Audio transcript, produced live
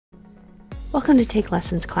Welcome to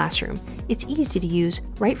TakeLessons Classroom. It's easy to use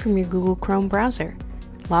right from your Google Chrome browser.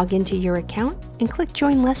 Log into your account and click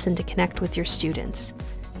Join Lesson to connect with your students.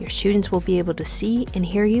 Your students will be able to see and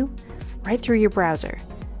hear you right through your browser.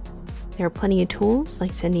 There are plenty of tools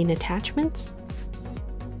like sending attachments,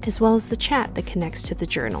 as well as the chat that connects to the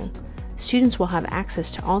journal. Students will have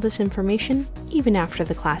access to all this information even after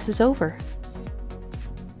the class is over.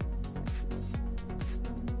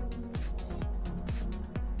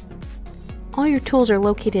 All your tools are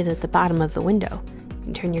located at the bottom of the window. You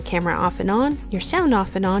can turn your camera off and on, your sound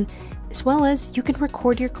off and on, as well as you can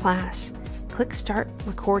record your class. Click Start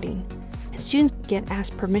Recording, and students get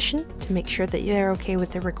asked permission to make sure that they're okay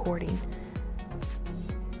with the recording.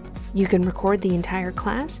 You can record the entire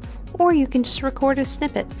class, or you can just record a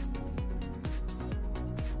snippet.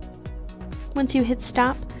 Once you hit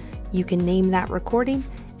stop, you can name that recording,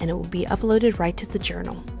 and it will be uploaded right to the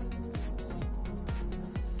journal.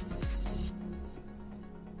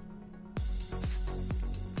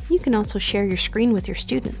 You can also share your screen with your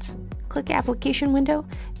students. Click Application window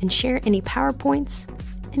and share any PowerPoints,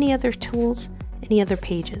 any other tools, any other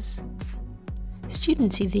pages.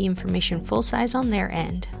 Students see the information full size on their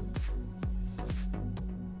end.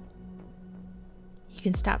 You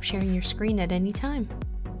can stop sharing your screen at any time.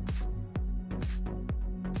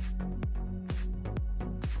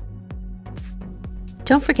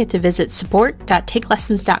 Don't forget to visit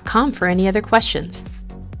support.takelessons.com for any other questions.